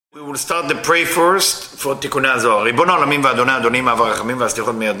we'll start the pray first for תיקוני הזוהר. ריבון העולמים ואדוני אדונים אב הרחמים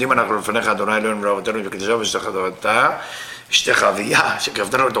והסליחות מירדים אנחנו לפניך אדוני אלוהינו ולאבותינו וקדשנו ושתך תורתה אשתך אביה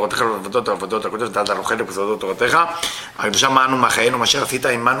שקרבתנו לתורתך ולעבודות העבודות הקודש ונתת לנו חלק בסודות תורתך הקדושה מענו מחיינו מה שעשית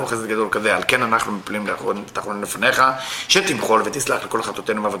עמנו חסד גדול כזה על כן אנחנו מפלים תחתונים לפניך שתמחול ותסלח לכל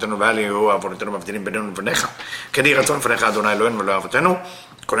חטאותינו ואבותינו ואל יהיו עוונותינו מבדילים בינינו לבניך כן יהי רצון לפניך אדוני אלוהינו ולאבותינו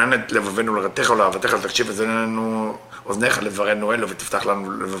כונן את לבבינו לרתך ולאהבתך ותקשיב אזנינו אוזניך לברנו אלו ותפתח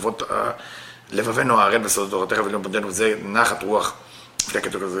לנו לבבינו הערל בסודות תורתך ולמודנו וזה נחת רוח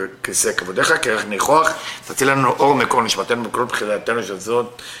וכתוב כזה כיסא כבודיך כרך ניחוח תציל לנו אור מקור נשמתנו בכל בחילתנו של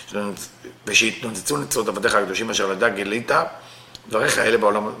זאת ושיתנוצצו נצרות עבדיך הקדושים אשר לדע גילית דבריך האלה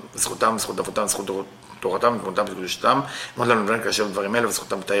בעולם זכותם זכות אבותם זכות תורתם ותמותם וקדושתם אמרת לנו דברים כאשר דברים אלה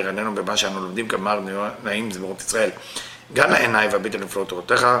וזכותם תאיר עינינו במה שאנו לומדים כמר נעים זמירות ישראל גם לעיניי והביט אל נפלאות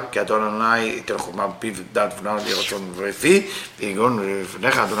תורתך, כי אדון אדוני ייתן חוכמה בפיו ודעת ונעל לי רצון ורפי, ויגון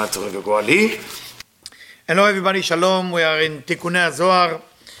לפניך אדוני צורך וגואלי. Hello everybody, shalom. We are in Tikkunei HaZohar,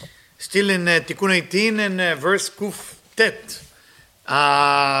 still in Tikkun 18 and verse Kuf Tet.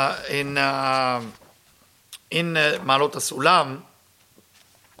 In Ma'alot HaSulam,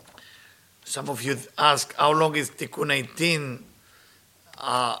 some of you ask how long is Tikkun 18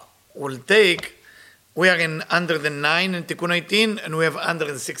 will take. We are in 109 in Tikkun 18 and we have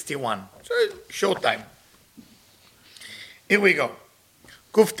 161. So short time. Here we go.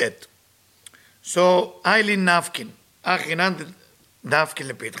 Kuftet. So Ailin Nafkin. Achinant Nafkin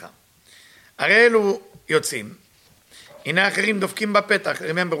לפתחה. הרי אלו יוצאים. הנה אחרים דופקים בפתח.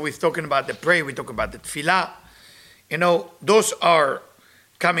 Remember we're talking about the prayer, we talk about the tefillah. You know, those are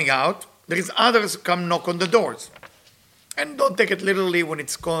coming out. There is others who come knock on the doors. And don't take it literally when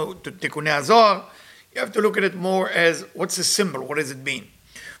it's called to Tikkunei HaZohar. You have to look at it more as, what's the symbol? What does it mean?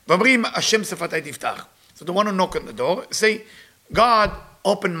 ואומרים, השם שפתי תפתח. So the one who knock on the door, say, God,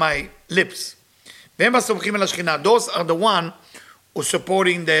 open my lips. והם הסומכים על השכינה. Those are the one who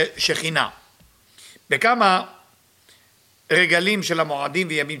supporting the שכינה. בכמה רגלים של המועדים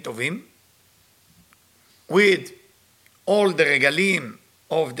וימים טובים, with all the רגלים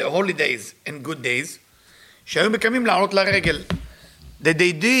of the holidays and good days, שהיו מקיימים לעלות לרגל. That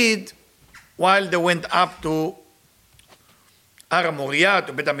they did while they went up to הר המוריה,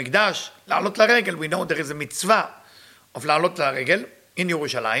 to בית המקדש, לעלות לרגל. We know there is a mitzvah of לעלות לרגל in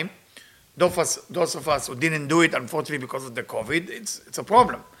ירושלים. Those of us who didn't do it, unfortunately, because of the COVID, it's a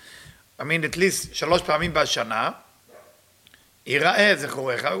problem. I mean, at least 3 פעמים בשנה, ייראה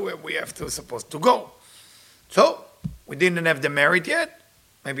זכורך, we have to supposed to go. So, we didn't have the merit yet,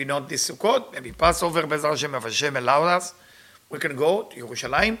 maybe not this Sukkot, maybe Passover, בעזרת השם, if Hashem allows us, we can go to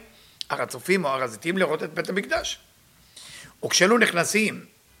ירושלים, הר הצופים או הר הזיתים לראות את בית המקדש. וכשאלו נכנסים,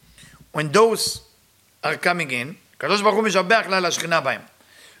 when those are coming in, הקדוש ברוך הוא משבח לה לשכינה בהם.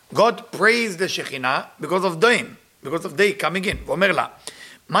 God praised the שכינה because of them, because of they coming in. ואומר לה,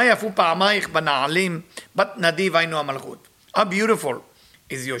 מה יפו פעמייך בנעלים, בת נדיב היינו המלכות. How beautiful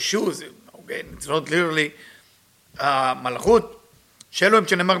is your shoes, okay, it's not literally מלכות, שאלו הם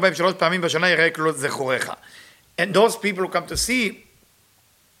שנאמר בהם 3 פעמים בשנה יראה כלות זכורך. And those people who come to see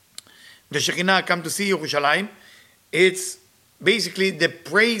the Shekhinah, come to see Yerushalayim, it's basically the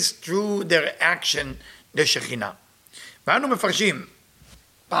praise through their action, the Shekhinah. ואנו מפרשים,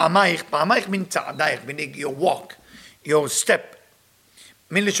 פעמייך מן צעדייך, meaning your walk, your step,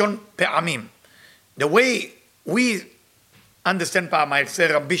 מלשון פעמים. The way we understand פעמייך,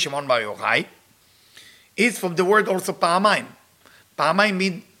 say רבי שמעון בר יוחאי, is from the word also פעמיים. פעמיים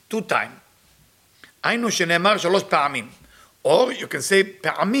mean 2 times. היינו שנאמר 3 פעמים. Or you can say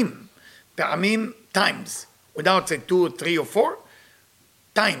פעמים. פעמים times, without say 2 or 3 or 4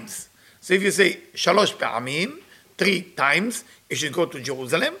 times. So if you say 3 פעמים, 3 times, you should go to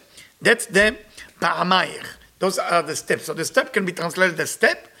Jerusalem. That's the פעמייך. Those are the steps. So the step can be translated as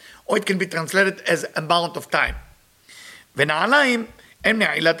step, or it can be translated as amount of time. ונעליים הם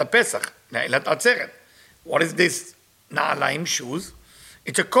נעילת הפסח, נעילת עצרת. What is this נעליים, shoes?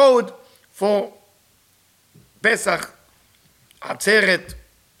 It's a code for פסח, עצרת,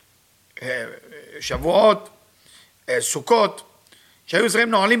 שבועות, סוכות, שהיו ישראל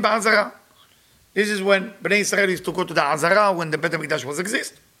נועלים בעזרה. This is when בני ישראל used to go to the עזרה when the בית המקדש was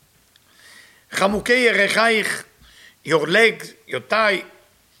exist. חמוקי ירחייך, your legs, your thigh.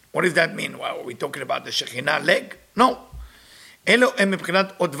 What does that mean? Well, are we talking about the שכינה leg? No. אלו הם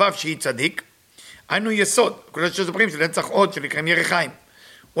מבחינת עוד וו שהיא צדיק. היינו יסוד, כולל שזופרים של נצח עוד שנקראים ירחיים.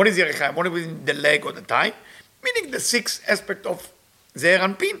 What is ירחיים? What is the leg or the thigh? Meaning the 6th aspect of זעיר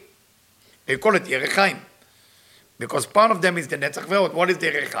אנפין. They call it ירחיים. Because part of them is the netzach ve'od. What is the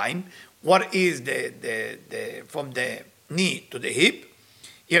ירחיים? What is the from the knee to the hip?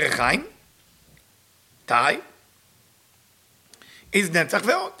 ירחיים, תאי, is נצח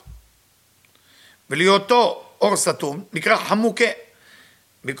ועוד. ולהיותו אור סתום נקרא חמוקה,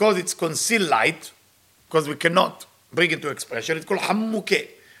 because it's concealed light, because we cannot bring it to expression, it's called חמוקה.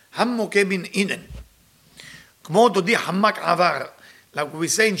 חמוקה מן אינן. כמו דודי חמק עבר, like we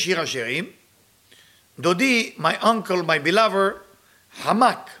say in שיר השירים, דודי, my uncle, my beloved,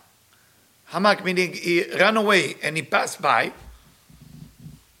 חמק. חמק meaning he ran away and he passed by.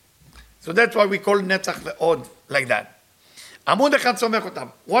 So that's why we call נצח ועוד like that. עמוד אחד סומך אותם.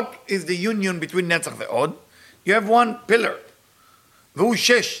 What is the union between נצח ועוד? You have one pillar. והוא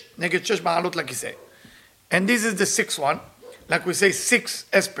 6, נגד 6 מעלות לכיסא. And this is the 6th one. Like we say, 6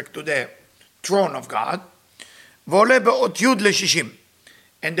 aspect to the throne of God. ועולה באות י' ל-60.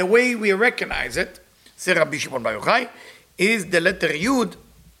 And the way we recognize it, say רבי שמעון בר יוחאי, is the letter י'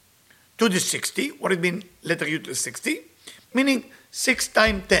 to the 60. What does it mean, letter י' to the 60? Meaning 6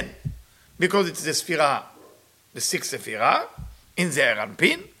 times 10. Because it's the ספירה, the 6th ספירה, in the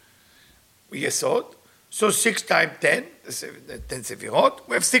Anpin, יסוד. So 6 times 10, 10 ספירות,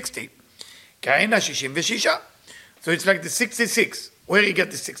 we have 60. כהנה 66. So it's like the 66. Where you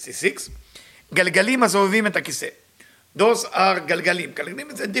get the 66? גלגלים הסובבים את הכיסא. Those are גלגלים. גלגלים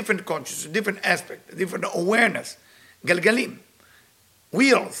is a different consciousness, a different aspect, a different awareness. גלגלים.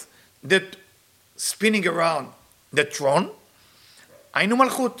 Wheels that spinning around the throne. היינו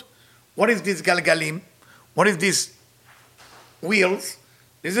מלכות. What is this גלגלים? What is this wheels?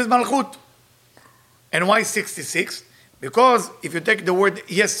 This is malchut. And why 66? Because if you take the word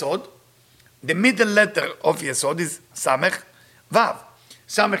yesod, the middle letter of yesod is samech vav.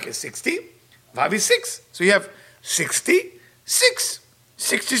 Samech is 60, vav is 6. So you have 66.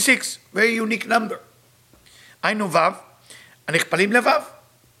 66, very unique number. היינו vav, הנכפלים לvav.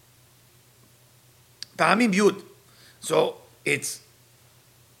 פעמים יוד. So it's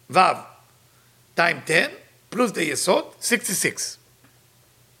vav times 10 plus the yesod, 66.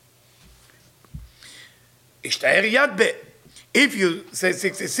 השתער יד ב. If you say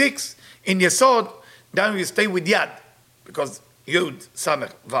 66 in yesod, then you stay with yad. Because yud,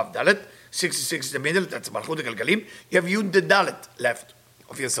 samech, vav, dalet, 66 is the middle, that's malchut הגלגלים. You have yud the dalet left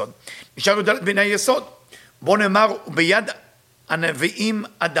of yesod. נשאר dalet בין היסוד. בוא נאמר, וביד הנביאים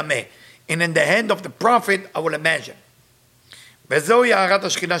אדמה. And in the hand of the prophet, I will imagine. וזוהי הארת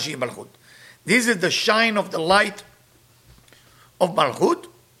השכינה שהיא מלכות. This is the shine of the light of Malchut,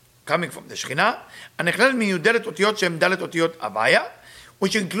 coming from the Shekhinah, הנכללת מיודלת אותיות שהן דלת אותיות הוויה,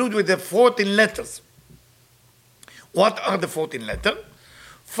 which include with the 14 letters. What are the 14 letters?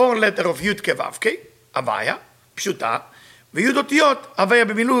 4 letters of י' כ' ו' כ', הוויה, פשוטה, וי' אותיות הוויה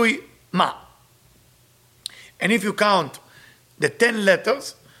במילוי מה. And if you count the 10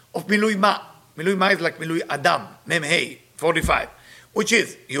 letters of מילוי מה, מילוי מה is like מילוי אדם, מ' ה', 45. Which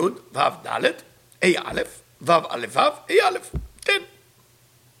is Yud, Vav, Dalet, A Aleph, Vav, Aleph, Vav, A Aleph, 10.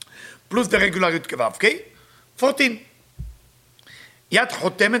 Plus the regular Yud, Vav, K, 14. Yad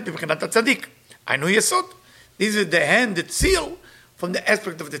Chotemet מבחינת הצדיק. היינו יסוד. This is the hand that seal from the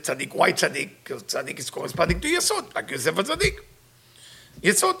aspect of the tzaddik. Why tzaddik? Because tzaddik is corresponding to יסוד, like יוסף הצדיק.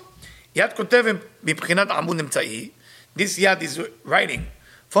 יסוד. יד כותב מבחינת עמוד אמצעי. This yad is writing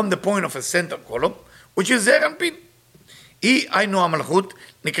from the point of a center column, which is זעיר אנפין. היא היינו המלכות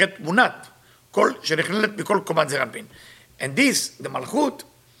נקראת תמונת קול שנכללת בכל קומת זעיר אנפין. And this, the מלכות,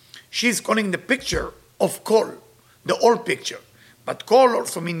 she's calling the picture of קול, the old picture. But קול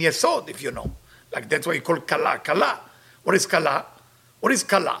also means יסוד, if you know. Like that's why you call קלה, קלה. What is קלה? What is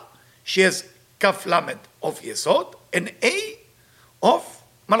קלה? She has כף למד of יסוד and A of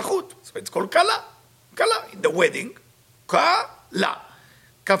מלכות. So it's called קלה. קלה, in the wedding, קלה.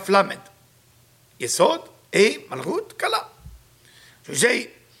 כף למד. יסוד, A, מלכות, קלה. שזה,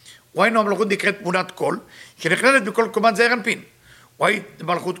 why no המלכות נקראת תמונת קול, שנכללת בכל קומת זעיר אנפין. Why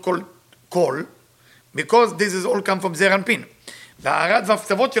מלכות קול? Because this is all come from זעיר אנפין. והארת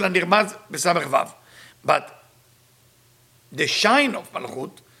והקצוות שלה נרמז בסמך וו. But the shine of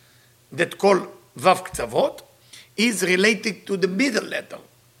מלכות, that קול וו קצוות, is related to the middle letter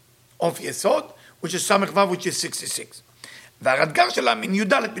of יסוד, which is סמך וו, which is 66. והרדגר שלה מן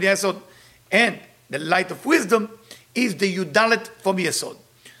י"ד בני יסוד. And the light of wisdom is the Yudalet from Yesod.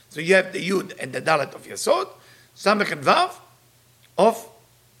 So you have the Yud and the Dalet of Yesod, Samech and Vav of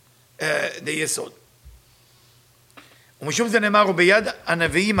the Yesod. ומשום זה נאמר וביד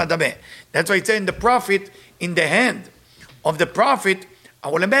הנביאים אדמה. That's why it's saying the prophet, in the hand of the prophet, I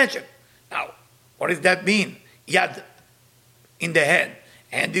will imagine. Now, what does that mean? Yad, in the hand.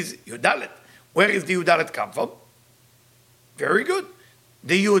 Hand is Yudalet. Where is the Yudalet come from? Very good.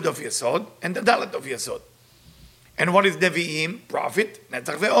 The Yud of Yesod and the Dalet of Yesod. And what is Nevi'im? Prophet,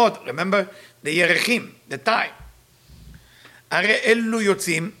 Netzach ve'od. Remember the Yerechim, the time. הרי אלו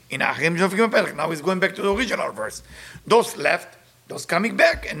יוצאים, הנה האחרים שדופקים בפתח. Now he's going back to the original verse. Those left, those coming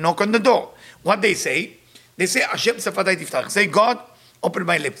back and knock on the door. What they say? They say, Hashem שפתי תפתח. Say, God, open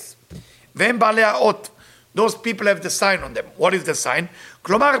my lips. והם בעלי האות. Those people have the sign on them. What is the sign?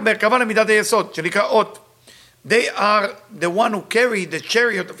 כלומר, בהרכבה למידת היסוד, שנקרא אות. They are the one who carry the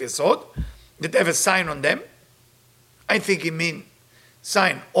chariot of יסוד, that have a sign on them. I think he mean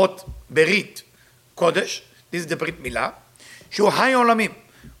sign, אות, ברית, קודש. This is the ברית מילה. שהוא high עולמים,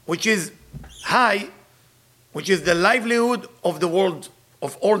 which is high, which is the livelihood of the world,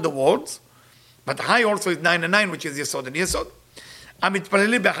 of all the worlds, but high also is 99, which is יסוד and יסוד.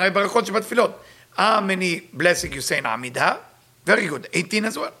 המתפללים באחרי ברכות שבתפילות. How many blessings you say in העמידה? Very good, 18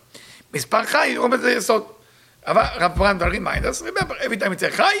 as well. מספר חי, הוא אומר זה יסוד. אבל רב ברנד remind us, remember, every time it's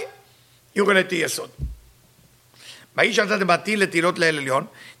a חי, you relate to יסוד. באיש שאתה תבטיל לתהילות לאל עליון,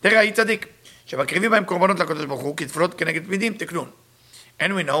 תראה, היא צדיק. שמקריבים בהם קורבנות לקדוש ברוך הוא, כתפילות כנגד תמידים, תקנון.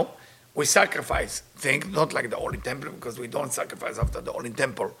 And we know, we sacrifice things, not like the Holy Temple, because we don't sacrifice after the Holy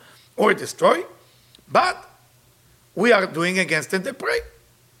Temple, or destroy, but we are doing against it the pray.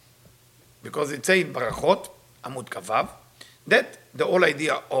 Because it says in Barachot, Amud Kavav, that the whole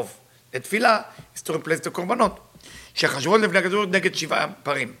idea of the tefillah is to replace the korbanot. שחשבו לפני הכדור נגד 7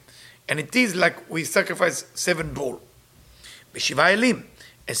 פרים. And it is like we sacrifice 7 bull. ב7 אלים,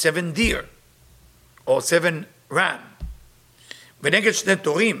 a 7 deer. or 7 ram. ונגד 2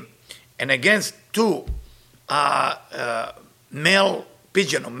 תורים, and against 2 male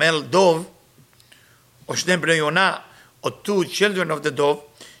pigeon, or male dove, או 2 בני יונה, or 2 children of the dove,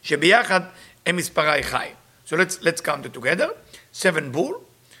 שביחד הם מספרי חי. So let's count it together. 7 bull,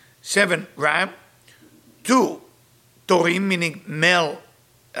 7 ram, 2 torim, meaning male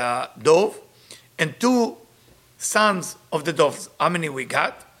dove, and 2 sons of the doves. How many we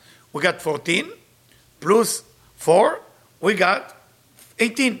got? We got 14, plus 4, we got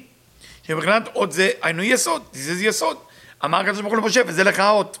 18. שמבחינת עוד זה היינו יסוד, this is יסוד. אמר הקדוש ברוך הוא למשה, וזה לך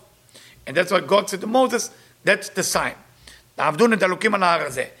האות. And that's what God said to Moses, that's the sign. תעבדון את אלוקים על ההר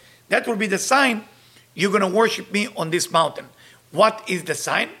הזה. That will be the sign, you're going to worship me on this mountain. What is the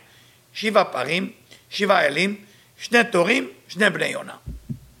sign? 7 פרים, 7 אלים, 2 תורים, 2 בני יונה.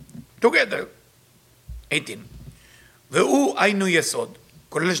 Together, 18. והוא היינו יסוד,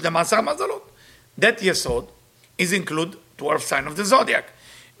 כולל 12 מזלות. That יסוד is include 12 sign of the zodiac.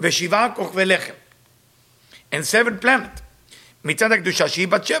 ו7 כוכבי לחם. And 7 planet. מצד הקדושה שהיא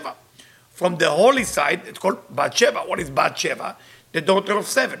בת 7. From the holy side, it's called בת 7. What is בת 7? The daughter of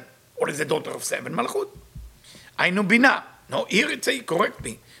 7. What is the daughter of 7? מלכות. היינו בינה. No, here it say, correct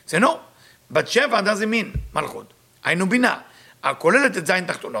me. Say no. בת 7 doesn't mean מלכות. היינו בינה. הכוללת את זין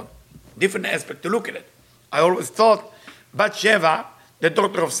תחתונות. Different aspect to look at it. I always thought בת 7, the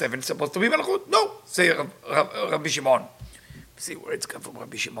daughter of 7, supposed to be מלכות. No, say Rabbi Shimon. See where it's come from,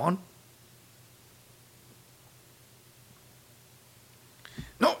 Rabbi Shimon.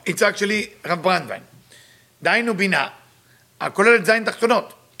 No, it's actually Rav Brandwein. דהיינו בינה, הכוללת זין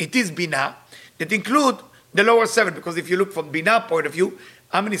תחתונות. It is בינה that include the lower 7, because if you look from בינה point of view,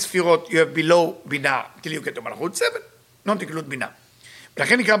 how many ספירות you have below בינה till you get to מלכות? 7. Not include בינה.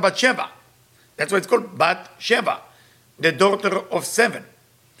 ולכן נקרא בת 7. That's why it's called בת 7. The daughter of 7.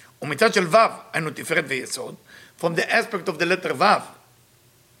 ומצד של ו' היינו תפארת ויסוד, from the aspect of the letter ו',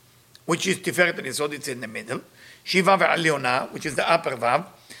 which is תפארת ויסוד, it's in the middle, שהיא ו' העליונה, which is the upper ו',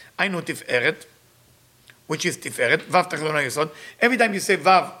 היינו תפארת, which is תפארת, ו' תחתונה יסוד. Every time you say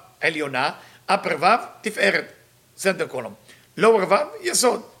ו' עליונה, upper ו' תפארת, center column. lower ו'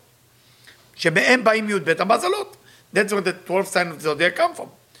 יסוד. שבהם באים י' ב' המזלות. That's where the 12 signs of the zodiac come from.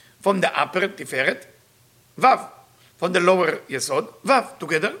 From the upper תפארת, ו'. From the lower יסוד, ו'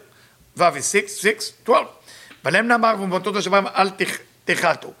 together. ו' is 6, 12. ולהם נאמר ובאותות השבעים אל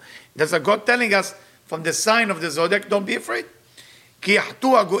תחתו. That's a God telling us from the sign of the zodiac, don't be afraid. כי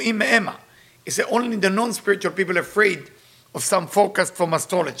יחתו הגויים מהמה. It's only the non-spiritual people afraid of some forecast from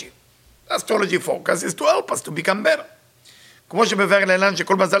astrology. Astrology forecast is to help us to become better. כמו שבבאר לאילן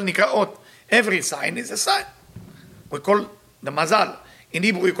שכל מזל נקרא אות. Every sign is a sign. We call the mazal. In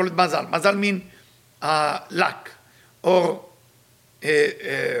Hebrew we call it mazal. Mazal means luck or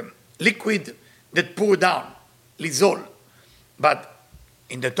liquid that pour down, lizol. But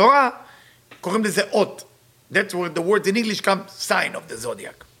in the Torah, קוראים לזה אות. That's where the word in English comes, sign of the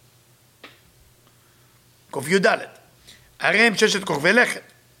zodiac. ק"ד. הרי הם 6 כוכבי לכת.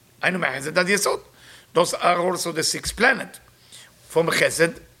 היינו מחסד עד יסוד. Those are also the 6 planets. From חסד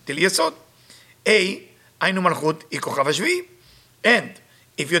till יסוד. A, היינו מלכות, היא כוכב השביעי. And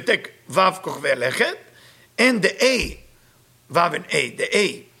if you take ו' כוכבי לכת, And the A, Vav and A, the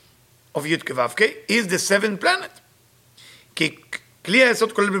A of Yud Ke Vav Ke, is the seventh planet. כי כלי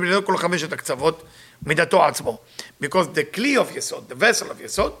היסוד כולל בבניינו כל חמשת הקצוות מידתו עצמו. Because the כלי of יסוד, the vessel of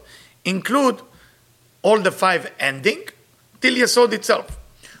יסוד, include all the five ending till יסוד itself.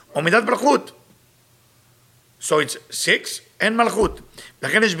 או מידת מלכות. So it's 6 and מלכות.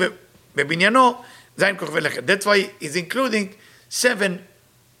 לכן יש בבניינו זין כוכבי לכת. That's why he's including 7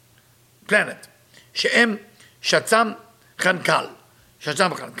 planet. שהם שצם חנקל.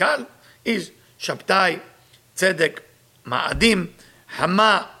 שצם חנקל is שבתאי, צדק, מאדים,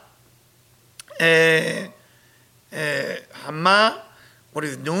 חמה, חמה, what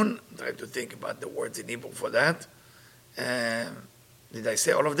is noon? I'm trying to think about the words in Hebrew for that. Did I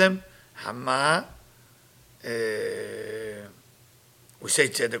say all of them? חמה, we say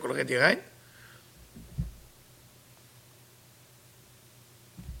tzedek already, right?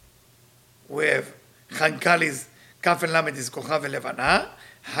 We have חנקל is, כף ולמד is כוכב ולבנה,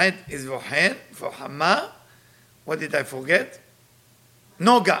 חד is בוחן, וחמה, what did I forget?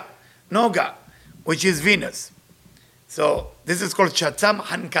 Noga, which is Venus. So this is called Shatzam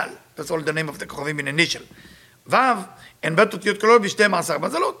Hankal. That's all the name of the Kochavim in initial. Vav and Betut Yud Kolor b'shtei ma'asar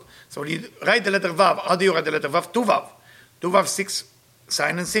mazalot. So when you write the letter Vav, how do you write the letter Vav? 2 Vav. 2 Vav, 6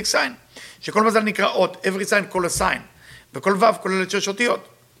 sign and 6 sign. שכל מזל נקרא אות, every sign call a sign. וכל Vav כוללת 6 אותיות.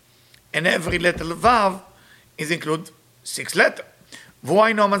 And every letter Vav is include 6 letter. והוא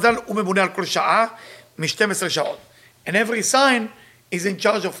היינו המזל, הוא ממונה על כל שעה מ-12 שעות. And every sign is in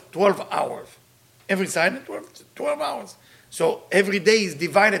charge of 12 hours. Every sign, 12 hours. So every day is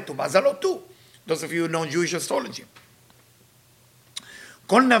divided to mazalot too. Those of you who know Jewish astrology.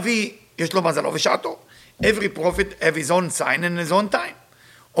 כל נביא יש לו מזלו ושעתו. Every prophet have his own sign and his own time.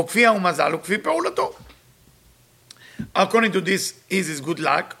 או כפי הוא מזל וכפי פעולתו. According to this is his good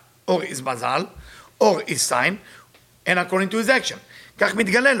luck, or his mazal, or his sign, and according to his action. כך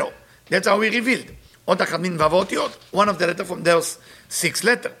מתגלה לו. That's how he revealed. עוד אחת מן ו' האותיות. One of the letter from those 6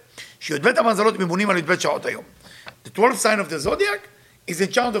 letter. שי"ב המזלות ממונים על י"ב שעות היום. The 12th sign of the zodiac is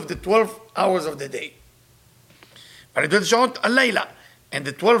in charge of the 12 hours of the day. ועל י"ב שעות הלילה. And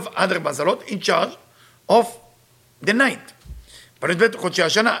the 12 other מזלות in charge of the night. ועל י"ב חודשי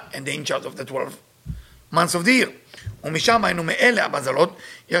השנה. And they in charge of the 12 months of the year. ומשם היינו מאלה המזלות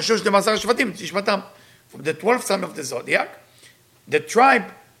ירשו 12 שבטים, שבטם. From the 12th sign of the zodiac, the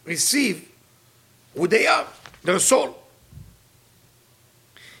tribe receive who they are, their soul.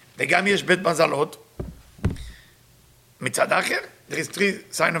 וגם יש בית מזלות מצד אחר, there is 3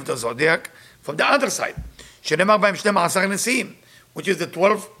 sign of the zodiac from the other side, שנאמר בהם 12 נשיאים, which is the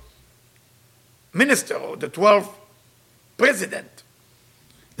 12 minister or the 12 president,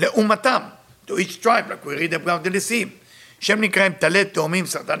 לאומתם, to each tribe, like we read about the נשיאים, שהם נקראים טלה, תאומים,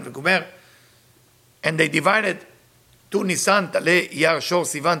 סרטן וגומר, and they divided to ניסן, טלה, אייר, שור,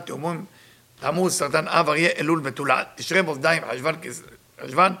 סיוון, תאומים, תמוז, סרטן, אב, אריה, אלול, בתולה, תשרי, מאזניים,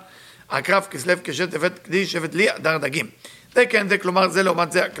 חשוון, עקרב, כסלו, קשת, טבת, קדיש, שבט, לי, אדר, דגים. זה כן זה, כלומר זה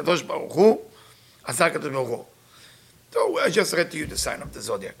לעומת זה, הקדוש ברוך הוא, עשה הקדוש ברוך הוא. So I just read to you the sign of the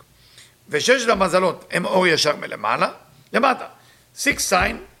zodiac. ושש למזלות הם אור ישר מלמעלה, למטה. 6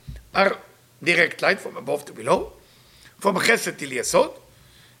 sign are direct light from above to below, from חסד till יסוד,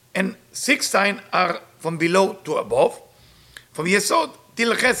 and 6 sign are from below to above, from יסוד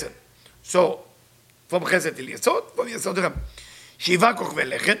till חסד. So, from חסד till יסוד, from יסוד גם. 7 כוכבי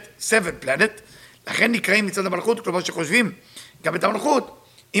לכת, 7 planet, לכן נקראים מצד המלכות, כלומר שחושבים גם את המלכות,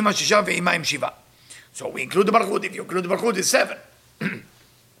 עם ה6 ועם ה7. So we include the מלכות, if you include the מלכות, it's 7.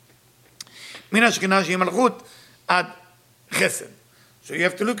 מן השכינה שהיא מלכות עד חסד. So you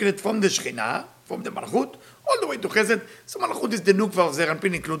have to look at it from the שכינה, from the מלכות, all the way to חסד. So מלכות is the נוקבה of זעיר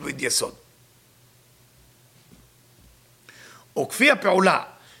אנפין, include with יסוד. וכפי הפעולה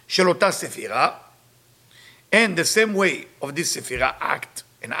של אותה ספירה, and the same way of this ספירה act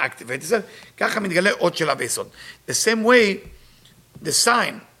and activate itself, ככה מתגלה עוד שלה ביסוד. The same way, the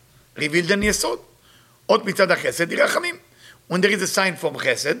sign revealed in יסוד. עוד מצד החסד היא רחמים. When there is a sign from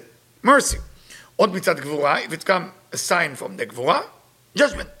חסד, mercy. עוד מצד גבורה, if it comes a sign from the גבורה,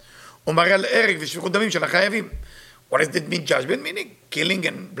 judgment. הוא מראה על הרג ושפיכות דמים של החייבים. What does that mean judgment? Meaning killing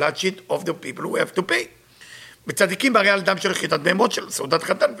and bloodshed of the people who have to pay. בצדיקים מראה על דם של חיטת בהמות של סעודת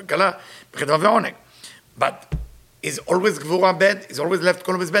חתן וכלה בחטא ועונג. But is always גבורה bad? Is always left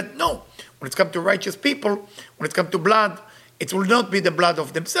column is bad? No. When it comes to righteous people, when it comes to blood, it will not be the blood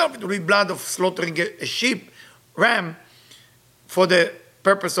of themselves. It will be blood of slaughtering a sheep, ram, for the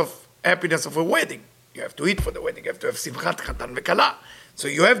purpose of happiness of a wedding. You have to eat for the wedding. You have to have simchat chatan vekala. So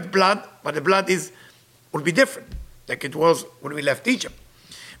you have blood, but the blood will be different, like it was when we left Egypt.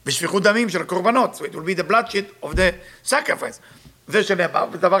 ושפיכות דמים של הקורבנות. So it will be the bloodshed of the sacrifice. זה שנאמר,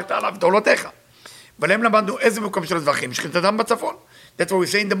 ודברת עליו את עולותיך. ולהם למדנו איזה מקום של הזבחים, שחיטתם בצפון. That's what we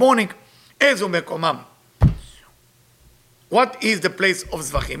say in the morning, איזו מקומם. What is the place of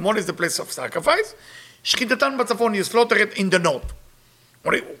זבחים? What is the place of sacrifice? שחיטתם בצפון, you slaughter it in the north.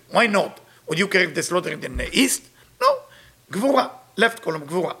 Why not? Would you care if they slaughter it in the east? No. גבורה, left column,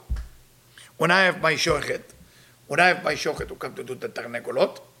 גבורה. When I have my shochet, who come to do the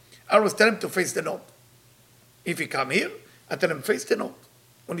תרנגולות, I always tell him to face the north. If he come here, I tell him face the north.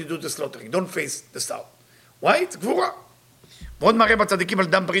 When you do the slaughtering, don't face the south. Why? It's גבורה. ועוד מראה בצדיקים על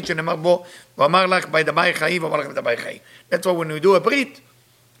דם ברית שנאמר בו, ואמר לך בידמי חיי, ואמר לך בידמי חיי. That's why when we do a ברית,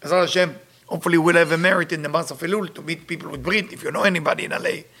 עזר השם, hopefully we'll have a merit in the month of Elul to meet people with ברית. If you know anybody in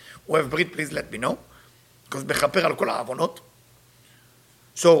LA who have ברית, please let me know. Because מכפר על כל העוונות.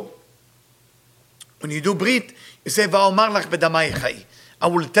 So, when you do ברית, you say, ואומר לך בדמי חיי. I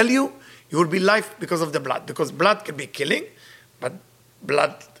will tell you, you will be life because of the blood. Because blood can be killing, but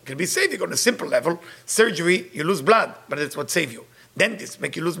blood can be saving on a simple level. Surgery, you lose blood, but that's what saves you. Dentists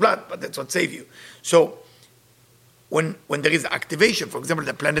make you lose blood, but that's what saves you. So, when there is activation, for example,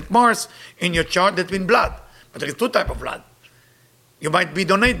 the planet Mars, in your chart, that means blood. But there is two types of blood. You might be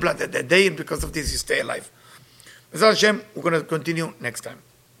donate blood at that day, and because of this, you stay alive. With Hashem, we're going to continue next time.